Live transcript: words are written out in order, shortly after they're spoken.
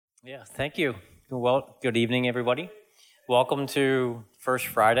Yeah, thank you. Well, good evening, everybody. Welcome to First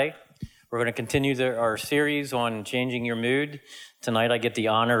Friday. We're going to continue our series on changing your mood. Tonight, I get the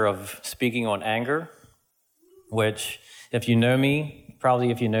honor of speaking on anger, which, if you know me,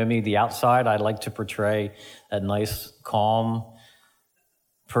 the outside, I like to portray a nice, calm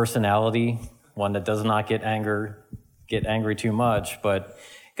personality, one that does not get angry too much. But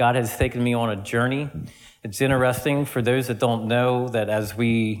God has taken me on a journey. It's interesting for those that don't know that as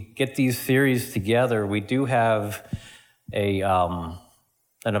we get these series together, we do have an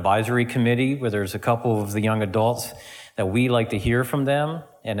advisory committee where there's a couple of the young adults that we like to hear from them.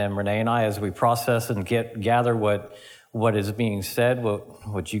 And then Renee and I, as we process and gather what is being said,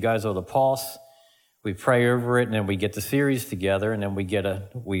 what you guys are the pulse, we pray over it, and then we get the series together, and then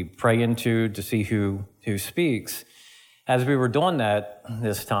we pray into to see who speaks. As we were doing that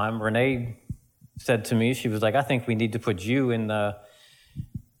this time, Renee said to me, she was like, I think we need to put you in the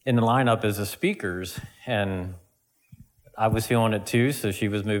lineup as the speakers. And I was feeling it too, so she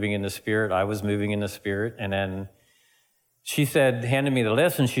was moving in the spirit, I was moving in the spirit. And then she handed me the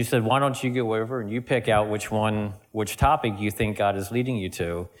list, and she said, why don't you go over and you pick out which topic you think God is leading you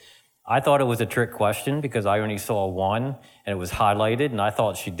to. I thought it was a trick question because I only saw one, and it was highlighted, and I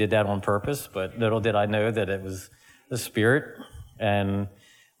thought she did that on purpose, but little did I know that it was the spirit. And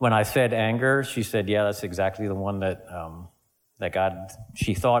when I said anger, she said, yeah, that's exactly the one that God,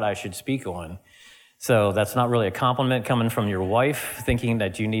 she thought I should speak on. So that's not really a compliment coming from your wife, thinking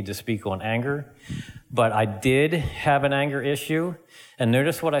that you need to speak on anger. But I did have an anger issue. And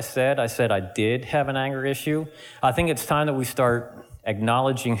notice what I said. I said I did have an anger issue. I think it's time that we start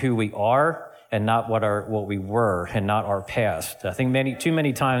acknowledging who we are and not what we were, and not our past. I think too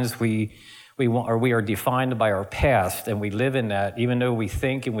many times we are defined by our past, and we live in that. Even though we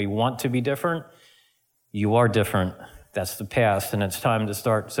think and we want to be different, you are different. That's the past, and it's time to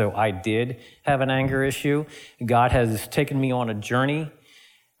start. So I did have an anger issue. God has taken me on a journey,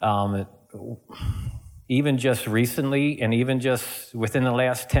 even just recently, and even just within the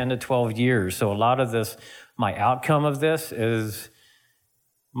last 10 to 12 years. So a lot of this, my outcome of this is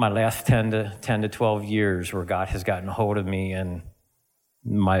my last 10 to 12 years where God has gotten a hold of me, and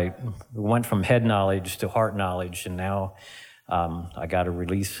went from head knowledge to heart knowledge, and now I got a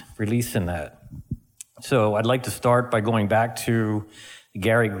release in that. So I'd like to start by going back to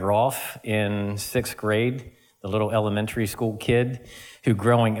Gary Groff in 6th grade, the little elementary school kid who,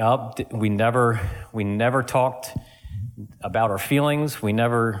 growing up, we never talked about our feelings.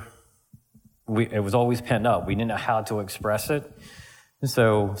 It was always pent up. We didn't know how to express it.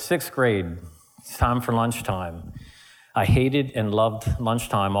 So 6th grade, it's time for lunchtime. I hated and loved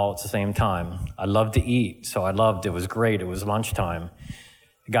lunchtime all at the same time. I loved to eat, so it was great. It was lunchtime.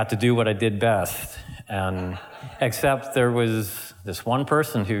 I got to do what I did best. And except there was this one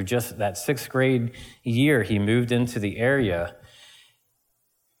person who just that 6th grade year, he moved into the area.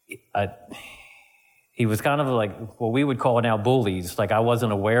 He was kind of like what we would call now bullies. Like, I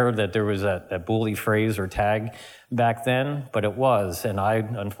wasn't aware that there was a bully phrase or tag back then, but it was. And I,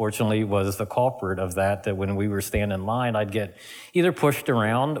 unfortunately, was the culprit of that when we were standing in line, I'd get either pushed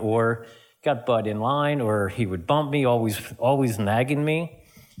around or got butt in line, or he would bump me, always nagging me.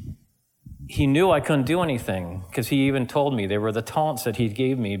 He knew I couldn't do anything because he even told me they were the taunts that he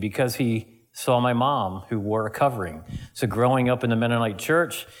gave me because he saw my mom who wore a covering. So growing up in the Mennonite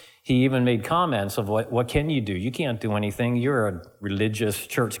church, he even made comments of what can you do? You can't do anything. You're a religious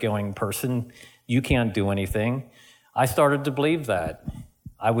church-going person. You can't do anything. I started to believe that.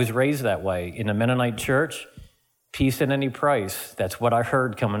 I was raised that way. In the Mennonite church, peace at any price. That's what I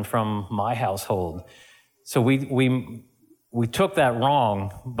heard coming from my household. So we took that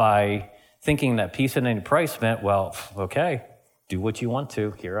wrong by thinking that peace at any price meant, well, okay, do what you want to.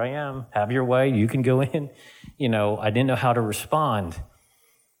 Here I am. Have your way. You can go in. I didn't know how to respond.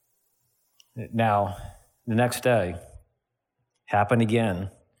 Now, the next day, happened again.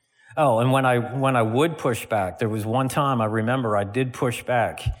 Oh, and when I would push back, there was one time I remember I did push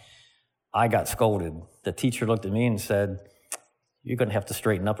back. I got scolded. The teacher looked at me and said, you're going to have to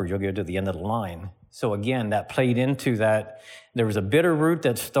straighten up or you'll go to the end of the line. So again, that played into that. There was a bitter root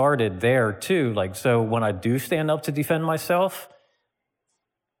that started there too. So when I do stand up to defend myself,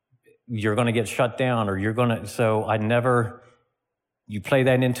 you're going to get shut down, or you're going to, so I never, you play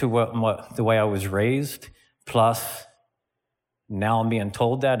that into the way I was raised, plus now I'm being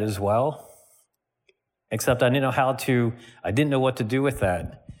told that as well, except I didn't know what to do with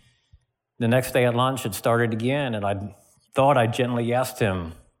that. The next day at lunch, it started again, and I thought I gently asked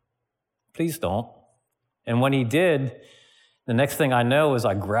him, please don't. And when he did, the next thing I know is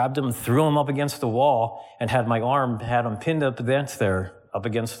I grabbed him, threw him up against the wall, and had him pinned up against there. up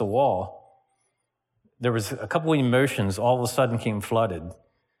against the wall, there was a couple of emotions all of a sudden came flooded.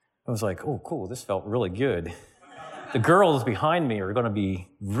 I was like, oh, cool, this felt really good. The girls behind me are going to be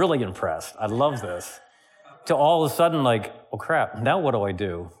really impressed. I love this. To all of a sudden, like, oh, crap, now what do I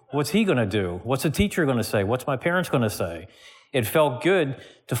do? What's he going to do? What's the teacher going to say? What's my parents going to say? It felt good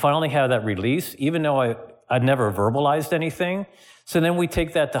to finally have that release, even though I'd never verbalized anything. So then we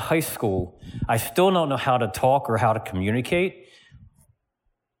take that to high school. I still don't know how to talk or how to communicate.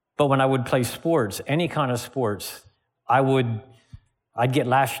 But when I would play sports, any kind of sports, I'd get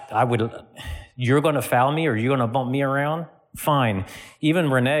lashed. You're going to foul me or you're going to bump me around? Fine.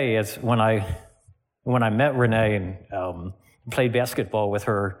 Even Renee, when I met Renee and played basketball with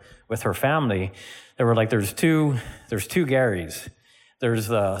her family, there were like, there's two Garys. There's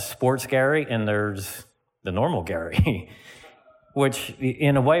the sports Gary and there's the normal Gary, which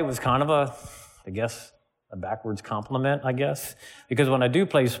in a way was kind of a backwards compliment, I guess. Because when I do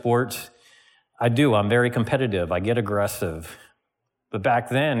play sports, I'm very competitive. I get aggressive. But back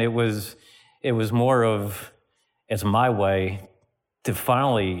then it was more of, it's my way to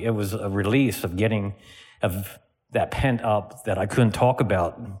finally, it was a release of that pent up that I couldn't talk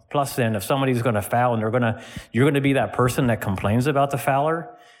about. Plus then, if somebody's going to foul and you're going to be that person that complains about the fouler,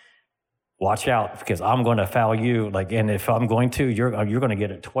 watch out because I'm going to foul you. And if I'm going to, you're going to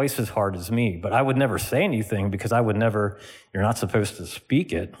get it twice as hard as me. But I would never say anything because you're not supposed to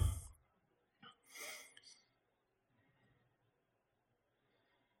speak it.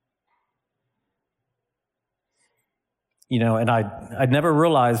 And I'd never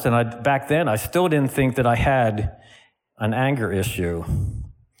realized, and back then, I still didn't think that I had an anger issue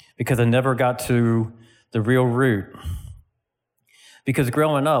because I never got to the real root. Because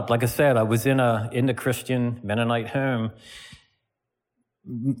growing up, like I said, I was in a Christian Mennonite home.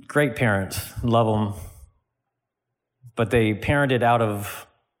 Great parents, love them, but they parented out of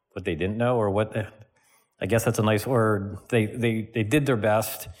what they didn't know, or what, I guess that's a nice word. They did their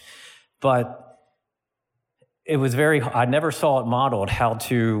best, but it was I never saw it modeled how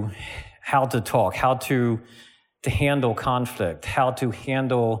to talk, how to handle conflict, how to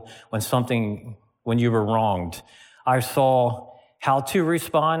handle when you were wronged. I saw how to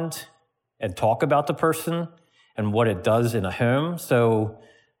respond and talk about the person and what it does in a home. So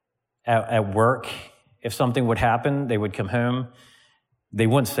at work, if something would happen, they would come home. They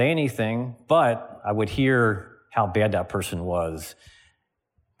wouldn't say anything, but I would hear how bad that person was.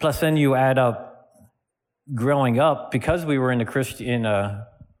 Plus then you add up, growing up, because we were in a Christian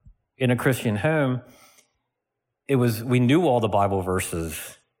home, we knew all the Bible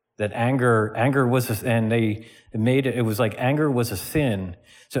verses that anger was, and it was like anger was a sin.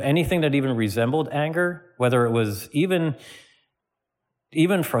 So anything that even resembled anger, whether it was even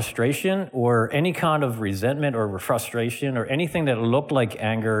frustration or any kind of resentment or frustration or anything that looked like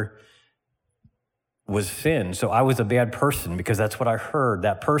anger, was sin. So I was a bad person because that's what I heard.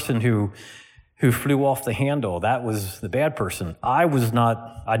 That person who flew off the handle, that was the bad person. I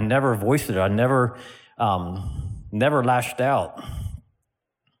never voiced it. I never lashed out.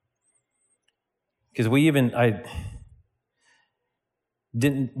 Because I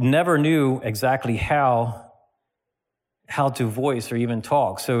never knew exactly how to voice or even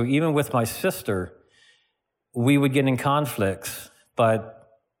talk. So even with my sister, we would get in conflicts, but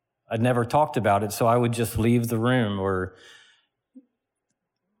I never talked about it. So I would just leave the room or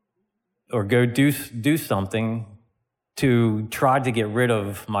go do something to try to get rid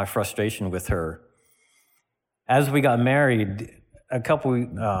of my frustration with her. As we got married,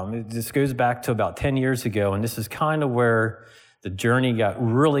 this goes back to about 10 years ago, and this is kind of where the journey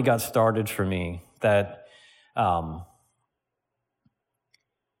really got started for me, that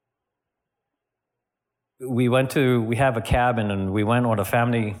we have a cabin, and we went on a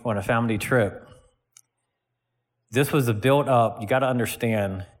family trip. This was a built up, you got to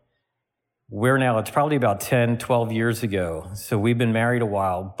understand, it's probably about 10, 12 years ago. So we've been married a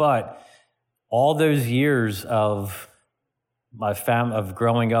while, but all those years of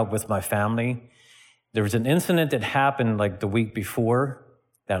growing up with my family, there was an incident that happened like the week before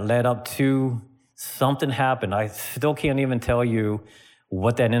that led up to something happened. I still can't even tell you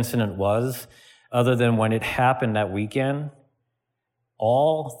what that incident was, other than when it happened that weekend,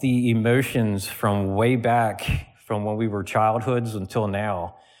 all the emotions from way back, from when we were childhoods until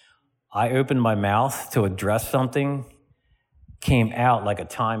now, I opened my mouth to address something, came out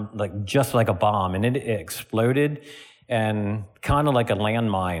just like a bomb, and it exploded, and kind of like a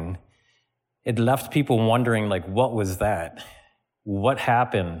landmine. It left people wondering, what was that? What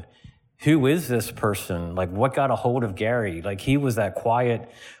happened? Who is this person? What got a hold of Gary? He was that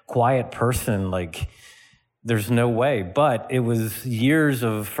quiet person. there's no way. But it was years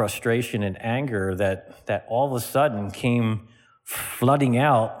of frustration and anger that all of a sudden came flooding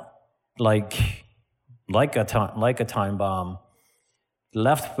out like a time bomb.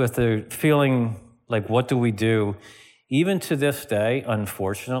 Left with the feeling like, what do we do? Even to this day,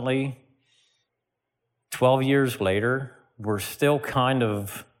 unfortunately, 12 years later, we're still kind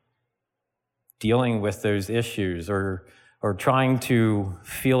of dealing with those issues or trying to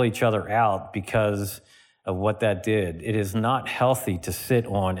feel each other out because of what that did. It is not healthy to sit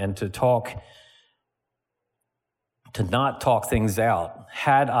on and to not talk things out.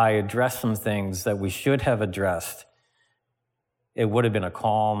 Had I addressed some things that we should have addressed, it would have been a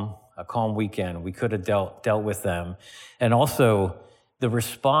calm weekend. We could have dealt with them. And also, the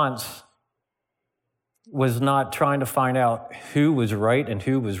response was not trying to find out who was right and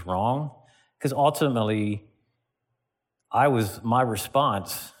who was wrong, because ultimately, my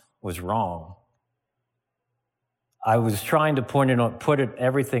response was wrong. I was trying to put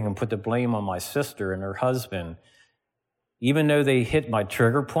the blame on my sister and her husband. Even though they hit my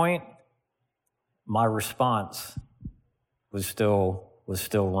trigger point, my response was still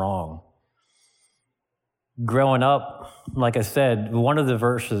wrong. Growing up, like I said, one of the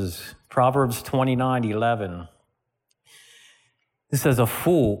verses, Proverbs 29:11, it says, "A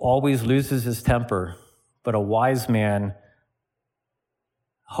fool always loses his temper, but a wise man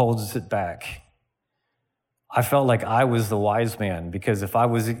holds it back." I felt like I was the wise man, because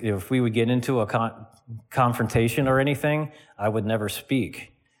if we would get into a confrontation or anything, I would never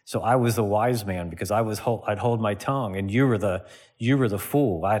speak. So I was the wise man because I'd hold my tongue, and you were the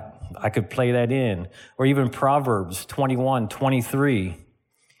fool. I could play that in. Or even Proverbs 21:23,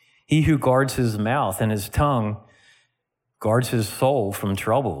 "He who guards his mouth and his tongue guards his soul from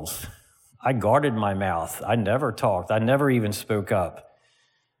troubles." I guarded my mouth. I never talked. I never even spoke up.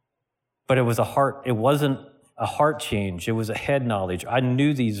 But it wasn't a heart change. It was a head knowledge. I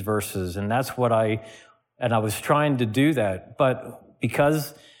knew these verses, and I was trying to do that. But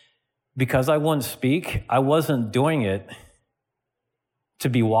because I wouldn't speak, I wasn't doing it to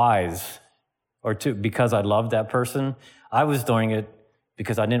be wise or because I loved that person. I was doing it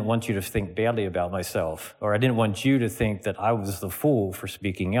because I didn't want you to think badly about myself, or I didn't want you to think that I was the fool for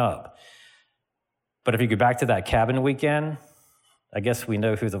speaking up. But if you go back to that cabin weekend, I guess we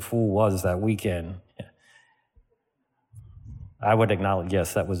know who the fool was that weekend. I would acknowledge,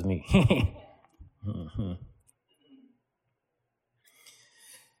 yes, that was me. Mm-hmm.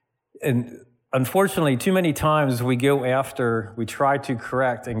 And unfortunately, too many times we try to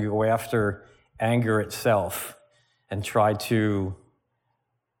correct and go after anger itself and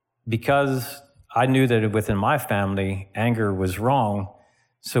because I knew that within my family, anger was wrong,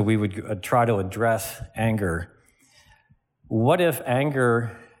 so we would try to address anger. What if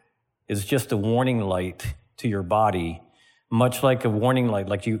anger is just a warning light to your body? Much like a warning light,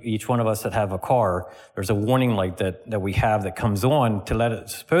 like each one of us that have a car, there's a warning light that we have that comes on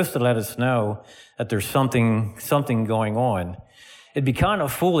supposed to let us know that there's something going on. It'd be kind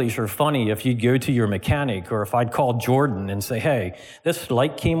of foolish or funny if you'd go to your mechanic, or if I'd call Jordan and say, "Hey, this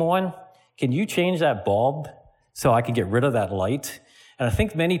light came on. Can you change that bulb so I can get rid of that light?" And I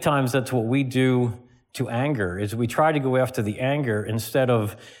think many times that's what we do to anger, is we try to go after the anger instead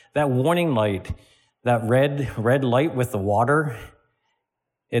of that warning light. That red light with the water,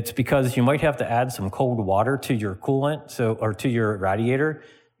 it's because you might have to add some cold water to your coolant, or to your radiator,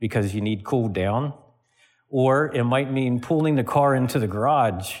 because you need cooled down. Or it might mean pulling the car into the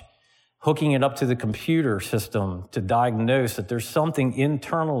garage, hooking it up to the computer system to diagnose that there's something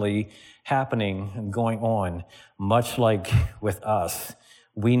internally happening and going on. Much like with us,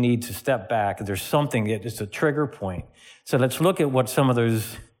 we need to step back. There's something, it's a trigger point. So let's look at what some of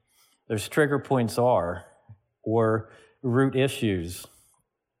those trigger points are, or root issues.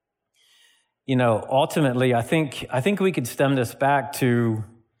 Ultimately, I think we could stem this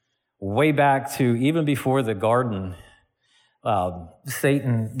way back to even before the garden.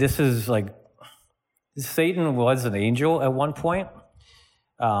 Satan was an angel at one point.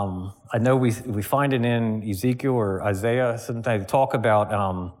 I know we find it in Ezekiel or Isaiah. Sometimes talk about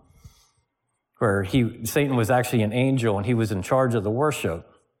where Satan was actually an angel and he was in charge of the worship.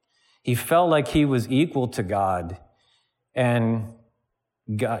 He felt like he was equal to God, and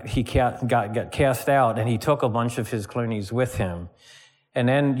he got cast out, and he took a bunch of his cronies with him. And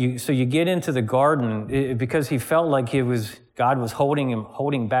then you get into the garden because he felt like God was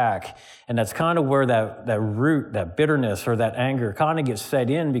holding back, and that's kind of where that root, that bitterness or that anger kind of gets set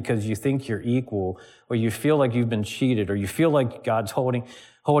in, because you think you're equal, or you feel like you've been cheated, or you feel like God's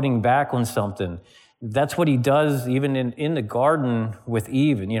holding back on something. that's what he does even in the garden with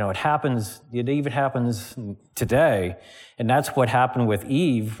Eve. And, it even happens today. And that's what happened with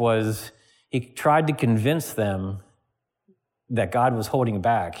Eve was he tried to convince them that God was holding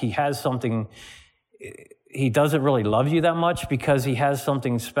back. He has something, he doesn't really love you that much because he has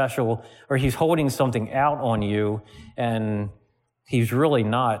something special, or he's holding something out on you, and he's really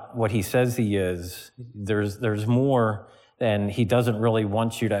not what he says he is. There's more, and he doesn't really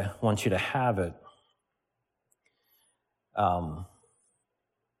want you to have it.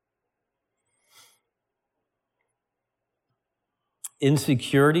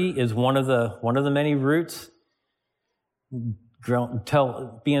 Insecurity is one of the many roots.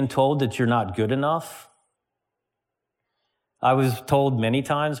 Being told that you're not good enough. I was told many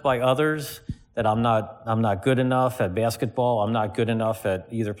times by others that I'm not good enough at basketball. I'm not good enough at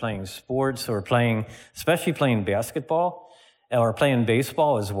either playing sports or especially playing basketball or playing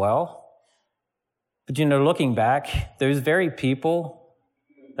baseball as well. But looking back, those very people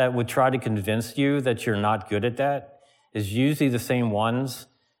that would try to convince you that you're not good at that is usually the same ones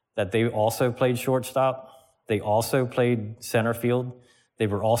that they also played shortstop. They also played center field. They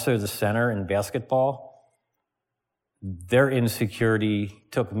were also the center in basketball. Their insecurity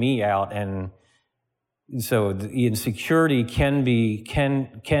took me out, and so the insecurity can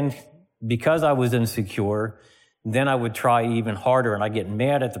because I was insecure, then I would try even harder, and I get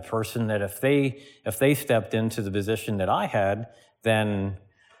mad at the person that if they stepped into the position that I had, then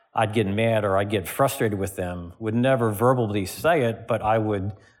I'd get mad or I'd get frustrated with them. Would never verbally say it, but I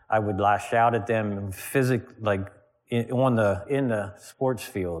would lash out at them physically, like in the sports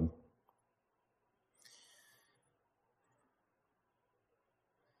field.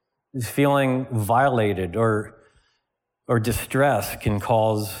 Feeling violated or distress can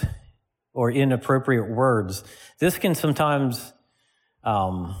cause, or inappropriate words. This can sometimes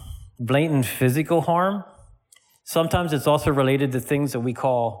blatant physical harm. Sometimes it's also related to things that we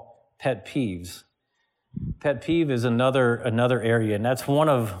call pet peeves. Pet peeve is another area, and that's one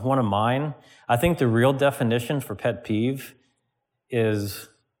of mine. I think the real definition for pet peeve is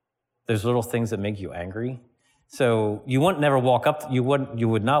those little things that make you angry. So you would not walk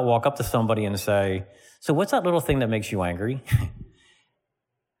up to somebody and say, "So what's that little thing that makes you angry?"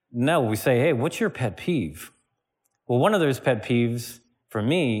 No, we say, "Hey, what's your pet peeve?" Well, one of those pet peeves for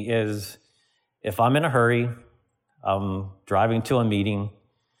me is if I'm in a hurry, I'm driving to a meeting,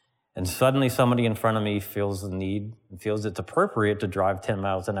 and suddenly somebody in front of me feels the need and feels it's appropriate to drive 10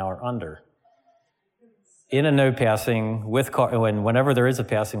 miles an hour under. In a no passing with car, whenever there is a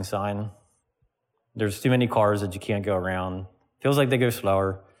passing sign, there's too many cars that you can't go around. Feels like they go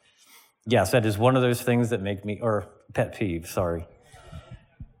slower. Yes, that is one of those things that make me, or pet peeve, sorry.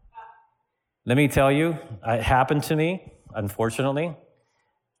 Let me tell you, it happened to me, unfortunately.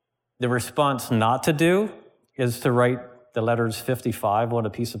 The response not to do is to write the letters 55 on a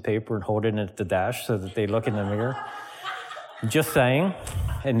piece of paper and hold it at the dash so that they look in the mirror. Just saying.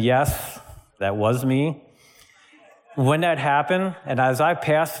 And yes, that was me. When that happened, and as I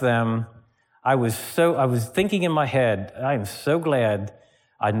passed them, I was thinking in my head, I am so glad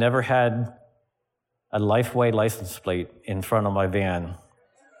I never had a Lifeway license plate in front of my van.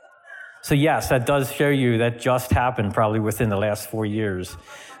 So yes, that does show you that just happened probably within the last 4 years,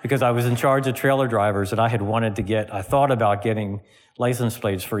 because I was in charge of trailer drivers, and I thought about getting license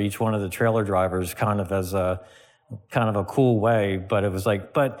plates for each one of the trailer drivers kind of a cool way, but it was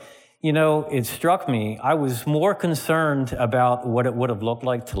like, it struck me, I was more concerned about what it would have looked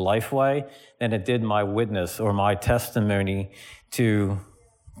like to Lifeway than it did my witness or my testimony to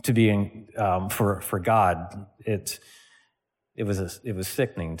being for God. It was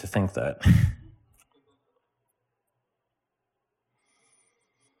sickening to think that.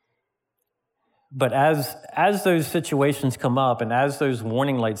 But as those situations come up and as those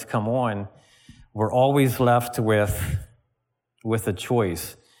warning lights come on, we're always left with a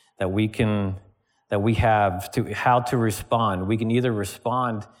choice that we have to how to respond. We can either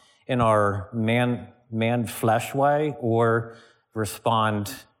respond in our man flesh way or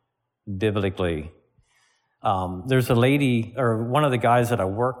respond biblically. There's a lady, or one of the guys that I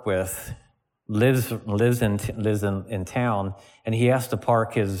work with lives in town, and he has to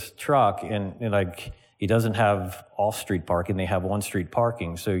park his truck, and he doesn't have off-street parking, they have on-street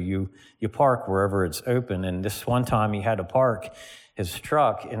parking, so you park wherever it's open. And this one time he had to park his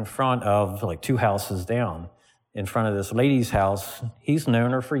truck in front of 2 houses down, in front of this lady's house. He's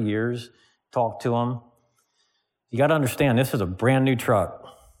known her for years, talked to him. You got to understand, this is a brand new truck.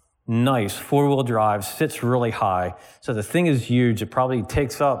 Nice, 4-wheel drive, sits really high. So the thing is huge. It probably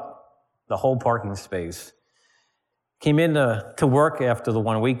takes up the whole parking space. came in to work after the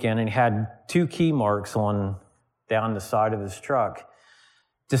one weekend and had 2 key marks on down the side of his truck.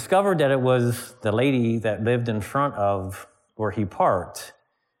 Discovered that it was the lady that lived in front of where he parked.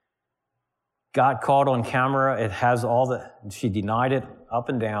 Got caught on camera. It has she denied it up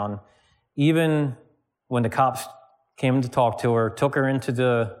and down. Even when the cops came to talk to her, took her into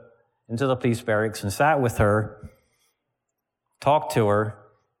the police barracks and sat with her, talked to her,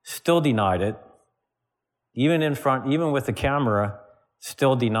 still denied it. Even with the camera,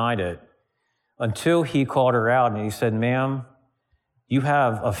 still denied it. Until he called her out and he said, "Ma'am, you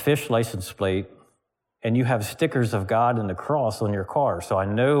have a fish license plate and you have stickers of God and the cross on your car. So I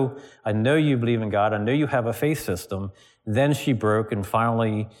know you believe in God. I know you have a faith system." Then she broke and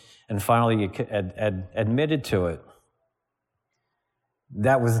finally admitted to it.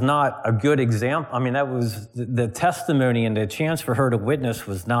 That was not a good example. I mean, that was the testimony, and the chance for her to witness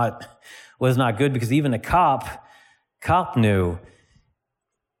was not good, because even the cop knew.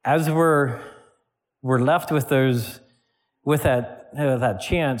 As we're left with that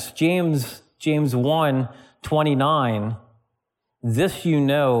chance, James 1:29, "This you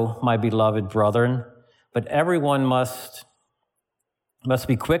know, my beloved brethren, but everyone must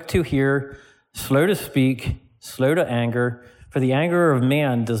be quick to hear, slow to speak, slow to anger, for the anger of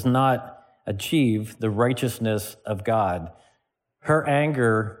man does not achieve the righteousness of God." Her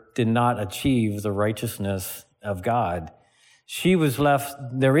anger did not achieve the righteousness of God. She was left,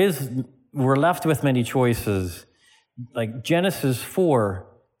 we're left with many choices. Like Genesis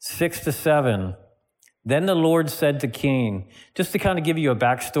 4:6-7. "Then the Lord said to Cain," just to kind of give you a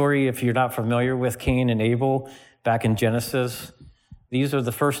backstory if you're not familiar with Cain and Abel back in Genesis. These are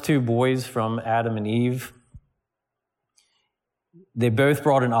the first 2 boys from Adam and Eve. They both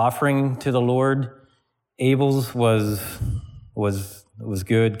brought an offering to the Lord. Abel's was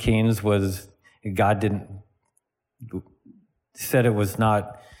good. Cain's said it was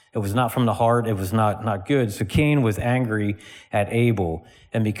not from the heart. It was not good. So Cain was angry at Abel.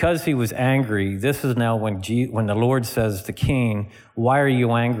 And because he was angry, this is now when the Lord says to Cain, "Why are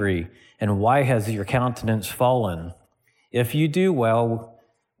you angry? And why has your countenance fallen? If you do well,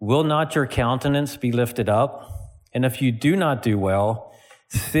 will not your countenance be lifted up? And if you do not do well,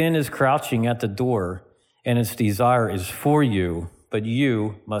 sin is crouching at the door, and its desire is for you, but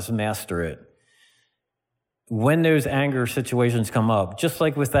you must master it." When those anger situations come up, just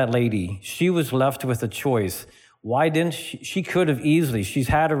like with that lady, she was left with a choice. Why didn't she could have easily, she's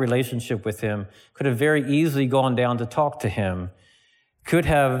had a relationship with him, could have very easily gone down to talk to him, could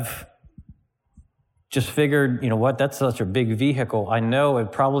have just figured, you know what, that's such a big vehicle. I know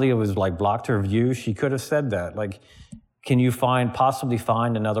it was like blocked her view. She could have said that, like, "Can you possibly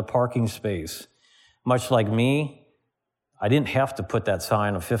find another parking space?" Much like me, I didn't have to put that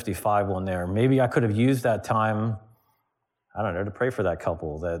sign of 55 on there. Maybe I could have used that time, I don't know, to pray for that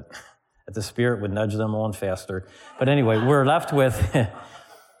couple, that the Spirit would nudge them on faster. But anyway, we are left with the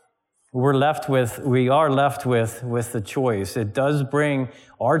choice. It does bring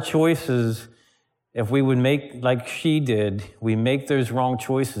our choices. If we would make like she did, we make those wrong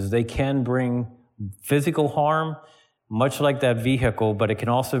choices, they can bring physical harm, much like that vehicle, but it can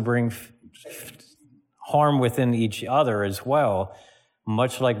also bring harm within each other as well.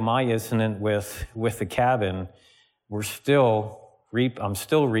 Much like my incident with the cabin, I'm still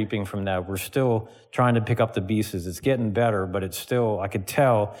reaping from that. We're still trying to pick up the pieces. It's getting better, but it's still, I could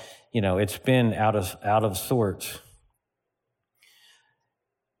tell, it's been out of sorts.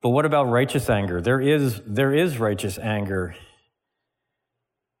 But what about righteous anger? There is righteous anger.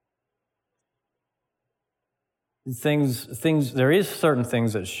 There is certain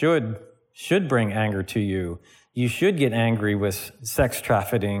things that should bring anger to you. You should get angry with sex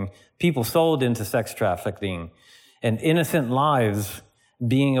trafficking, people sold into sex trafficking, and innocent lives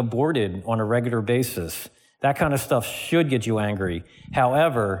being aborted on a regular basis. That kind of stuff should get you angry.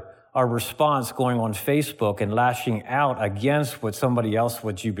 However, our response going on Facebook and lashing out against what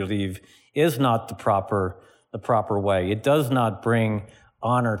you believe is not the proper way. It does not bring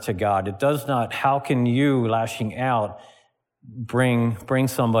honor to God. It does not. How can you lashing out bring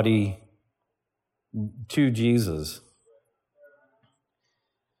somebody to Jesus?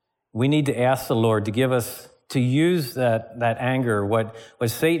 We need to ask the Lord to give us, to use that anger, what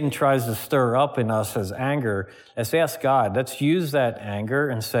Satan tries to stir up in us as anger. Let's ask God, let's use that anger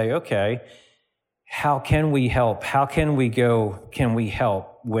and say, okay, how can we help? How can we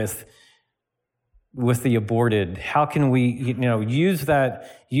help with the aborted? How can we, use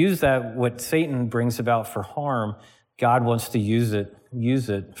that what Satan brings about for harm? God wants to use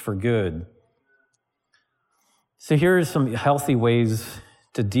it for good. So here are some healthy ways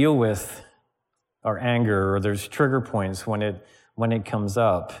to deal with our anger, or there's trigger points when it comes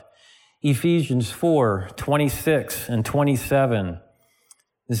up. Ephesians 4:26 and 27,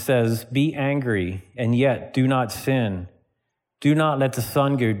 it says, "Be angry, and yet do not sin. Do not let the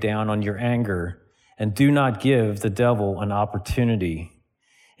sun go down on your anger, and do not give the devil an opportunity."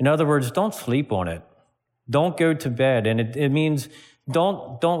 In other words, don't sleep on it. Don't go to bed. And it means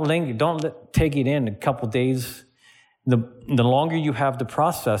don't linger, take it in a couple days. The longer you have to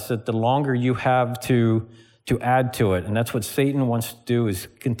process it, the longer you have to add to it. And that's what Satan wants to do, is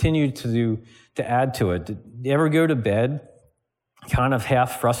continue to add to it. Did you ever go to bed kind of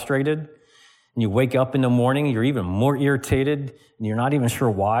half frustrated, and you wake up in the morning, you're even more irritated, and you're not even sure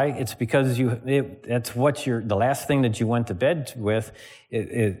why? It's because that's what the last thing that you went to bed with.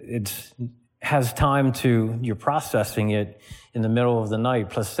 It has time you're processing it in the middle of the night.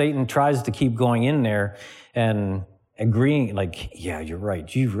 Plus Satan tries to keep going in there and agreeing, like, yeah, you're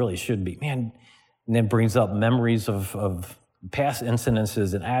right, you really should be, man. And then brings up memories of past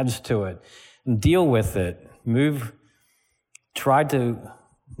incidences and adds to it. And deal with it. Try to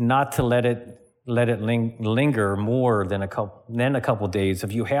not to let it linger more than a couple days.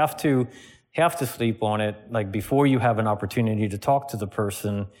 If you have to sleep on it, like before you have an opportunity to talk to the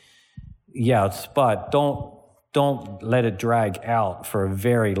person, yes, but don't let it drag out for a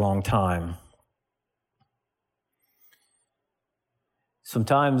very long time.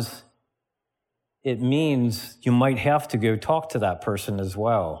 Sometimes it means you might have to go talk to that person as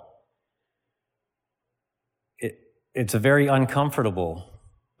well. It's very uncomfortable,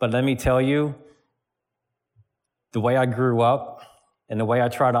 but let me tell you, the way I grew up and the way I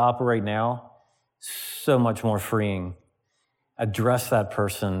try to operate now, so much more freeing. Address that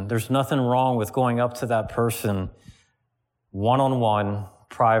person. There's nothing wrong with going up to that person one-on-one,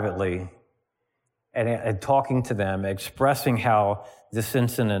 privately, and talking to them, expressing how this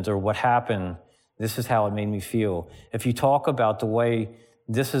incident or what happened, this is how it made me feel. If you talk about the way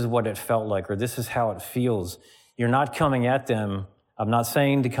this is what it felt like, or this is how it feels, you're not coming at them. I'm not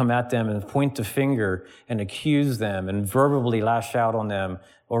saying to come at them and point the finger and accuse them and verbally lash out on them,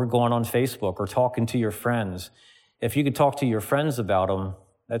 or going on Facebook or talking to your friends. If you could talk to your friends about them,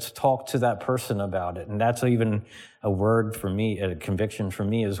 let's talk to that person about it. And that's even a word for me, a conviction for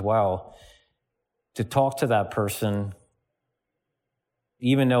me as well. To talk to that person,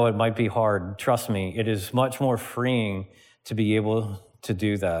 even though it might be hard, trust me, it is much more freeing to be able to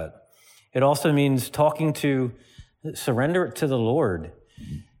do that. It also means surrender it to the Lord.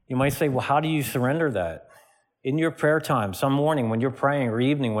 You might say, well, how do you surrender that? In your prayer time, some morning when you're praying, or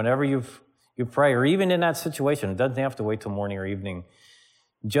evening, whenever you pray, or even in that situation, it doesn't have to wait till morning or evening.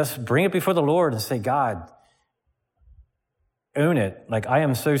 Just bring it before the Lord and say, God, own it. Like, I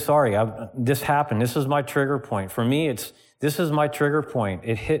am so sorry. This happened. This is my trigger point. For me, this is my trigger point.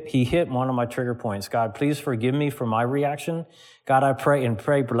 He hit one of my trigger points. God, please forgive me for my reaction. God, I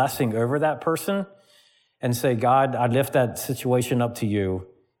pray blessing over that person, and say, God, I lift that situation up to you.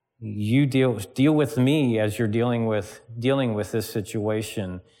 You deal with me as you're dealing with this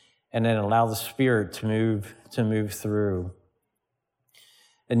situation, and then allow the Spirit to move through.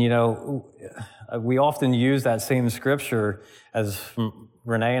 And we often use that same scripture as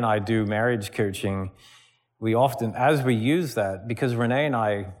Renee and I do marriage coaching. As we use that, because Renee and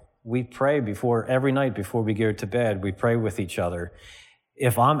I, we pray every night before we go to bed, we pray with each other.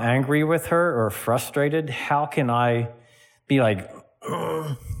 If I'm angry with her or frustrated, how can I be like,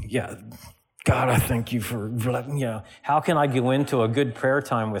 yeah, God, I thank you for, how can I go into a good prayer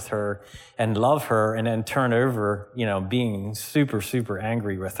time with her and love her, and then turn over, being super, super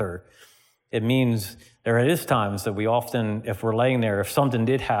angry with her? It means there is times that we often, if we're laying there, if something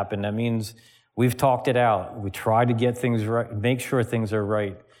did happen, that means we've talked it out. We try to get things right, make sure things are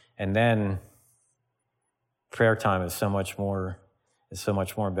right. And then prayer time is so much more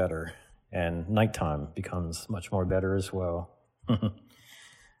better. And nighttime becomes much more better as well.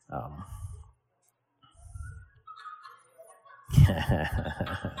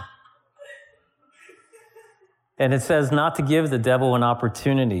 And it says not to give the devil an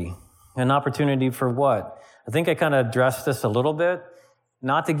opportunity. An opportunity for what? I think I kind of addressed this a little bit.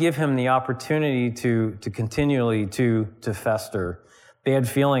 Not to give him the opportunity to continually to fester. Bad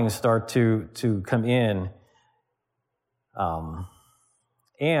feelings start to come in.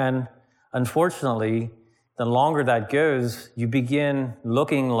 And unfortunately, the longer that goes, you begin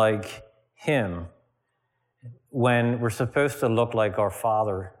looking like him, when we're supposed to look like our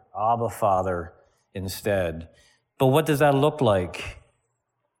Father, Abba Father, instead. But what does that look like?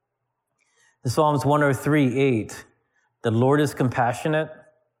 In Psalms 103:8, the Lord is compassionate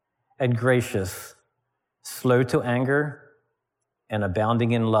and gracious, slow to anger, and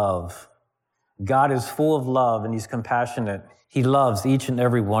abounding in love. God is full of love and he's compassionate. He loves each and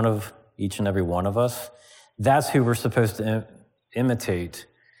every one of us. That's who we're supposed to imitate.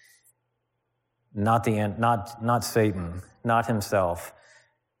 Not Satan, not himself.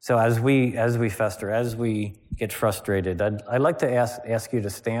 So as we fester, as we get frustrated, I'd like to ask you to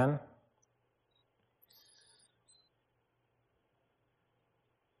stand.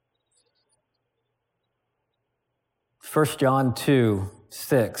 1 John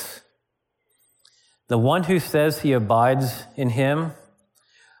 2:6. The one who says he abides in him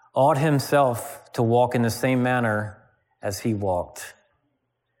ought himself to walk in the same manner as he walked.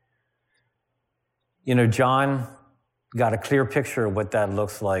 You know, John got a clear picture of what that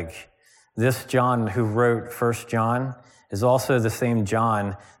looks like. This John who wrote 1 John is also the same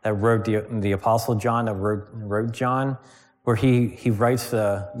John that wrote the Apostle John that wrote John, where he writes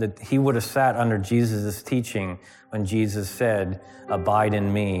that he would have sat under Jesus' teaching when Jesus said, "Abide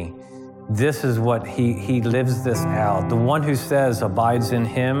in me." This is what he lives this out. The one who says abides in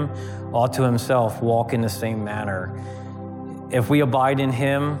him ought to himself walk in the same manner. If we abide in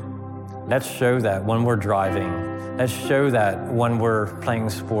him, let's show that when we're driving. Let's show that when we're playing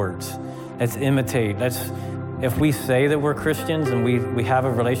sports. Let's imitate. If we say that we're Christians and we have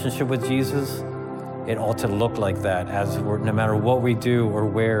a relationship with Jesus, it ought to look like that no matter what we do or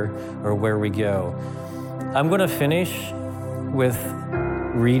where we go. I'm going to finish with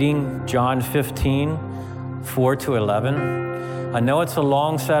reading John 15:4-11. I know it's a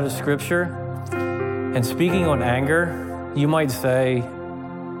long set of scripture, and speaking on anger, you might say,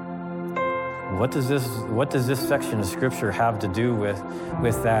 what does this section of scripture have to do with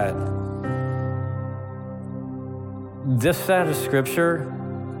that? This set of scripture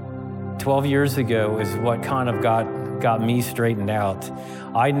 12 years ago is what kind of got me straightened out.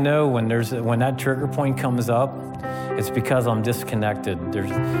 I know when that trigger point comes up, it's because I'm disconnected.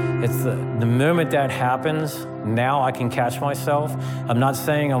 It's the moment that happens, now I can catch myself. I'm not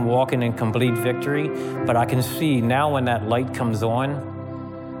saying I'm walking in complete victory, but I can see now when that light comes on,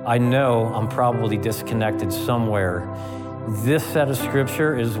 I know I'm probably disconnected somewhere. This set of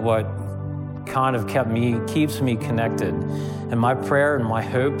scripture is what kind of keeps me connected. And my prayer and my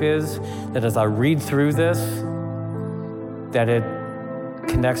hope is that as I read through this, that it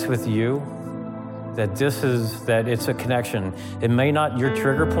connects with you, that it's a connection. Your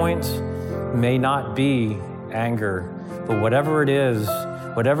trigger points may not be anger, but whatever it is,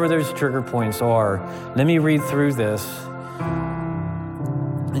 whatever those trigger points are, let me read through this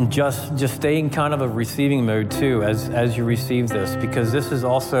and just stay in kind of a receiving mode too as you receive this, because this is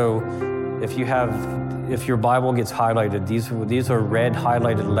also, if your Bible gets highlighted, these are red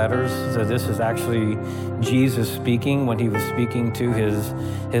highlighted letters. So this is actually Jesus speaking when he was speaking to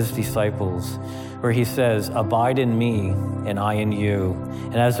his disciples, where he says, "Abide in me and I in you.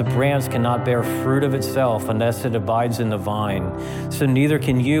 And as a branch cannot bear fruit of itself unless it abides in the vine, so neither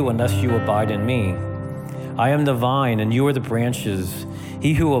can you unless you abide in me. I am the vine and you are the branches.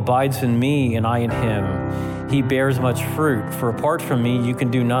 He who abides in me and I in him, he bears much fruit, for apart from me you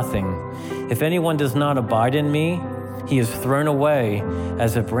can do nothing. If anyone does not abide in me, he is thrown away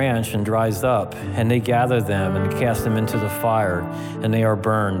as a branch and dries up, and they gather them and cast them into the fire, and they are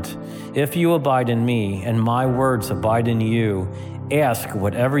burned. If you abide in me, and my words abide in you, ask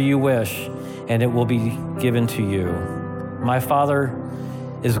whatever you wish, and it will be given to you. My Father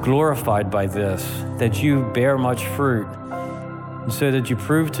is glorified by this, that you bear much fruit, so that you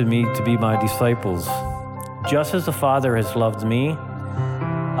prove to me to be my disciples. Just as the Father has loved me,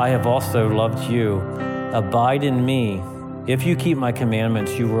 I have also loved you. Abide in me. If you keep my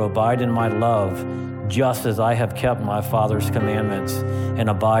commandments, you will abide in my love, just as I have kept my Father's commandments and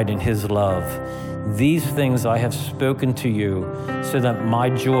abide in his love. These things I have spoken to you, so that my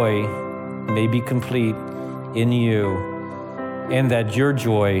joy may be complete in you, and that you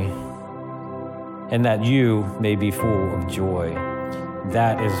may be full of joy.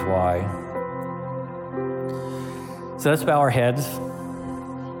 That is why. So let's bow our heads.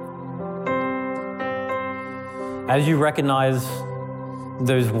 As you recognize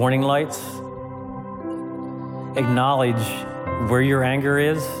those warning lights, acknowledge where your anger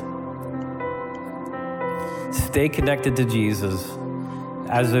is. Stay connected to Jesus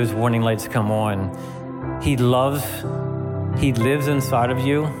as those warning lights come on. He lives inside of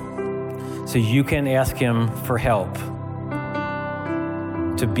you, so you can ask him for help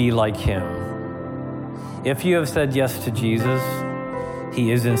to be like him. If you have said yes to Jesus,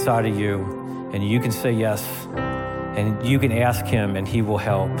 he is inside of you, and you can say yes. And you can ask him and he will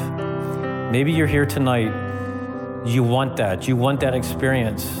help. Maybe you're here tonight, you want that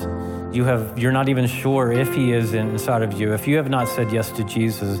experience. You're not even sure if he is inside of you. If you have not said yes to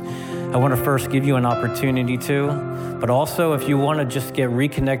Jesus, I want to first give you an opportunity to, but also if you want to just get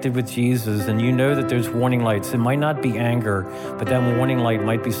reconnected with Jesus and you know that there's warning lights, it might not be anger, but that warning light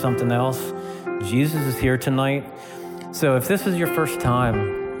might be something else. Jesus is here tonight. So if this is your first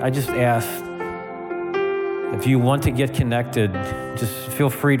time, I just ask, if you want to get connected, just feel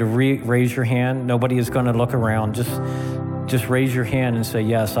free to raise your hand. Nobody is going to look around. Just raise your hand and say,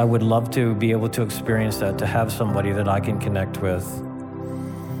 yes, I would love to be able to experience that, to have somebody that I can connect with.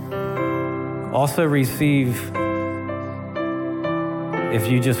 Also receive,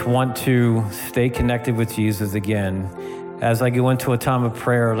 if you just want to stay connected with Jesus again. As I go into a time of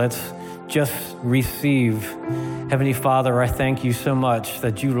prayer, let's just receive. Heavenly Father, I thank you so much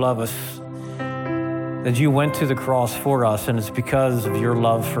that you love us, that you went to the cross for us, and it's because of your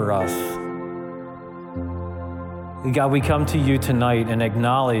love for us. God, we come to you tonight and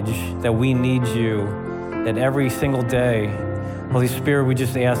acknowledge that we need you, that every single day, Holy Spirit, we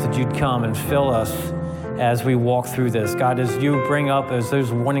just ask that you'd come and fill us as we walk through this. God, as you bring up, as those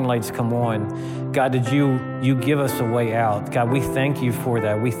warning lights come on, God, did you give us a way out? God, we thank you for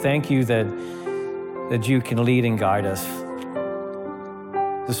that. We thank you that you can lead and guide us.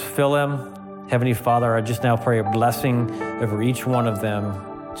 Just fill them. Heavenly Father, I just now pray a blessing over each one of them.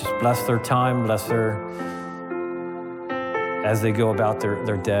 Just bless their time, bless as they go about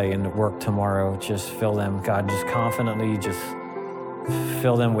their day and work tomorrow. Just fill them, God, just confidently, just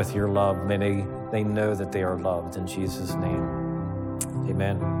fill them with your love. May they know that they are loved in Jesus' name.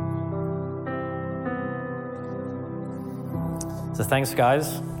 Amen. So thanks,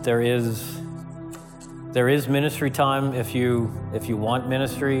 guys. There is ministry time if you want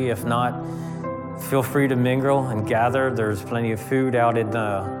ministry. If not, feel free to mingle and gather. There's plenty of food out in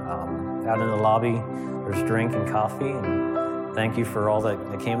the lobby. There's drink and coffee. And thank you for all that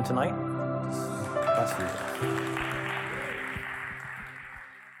came tonight. Bless you.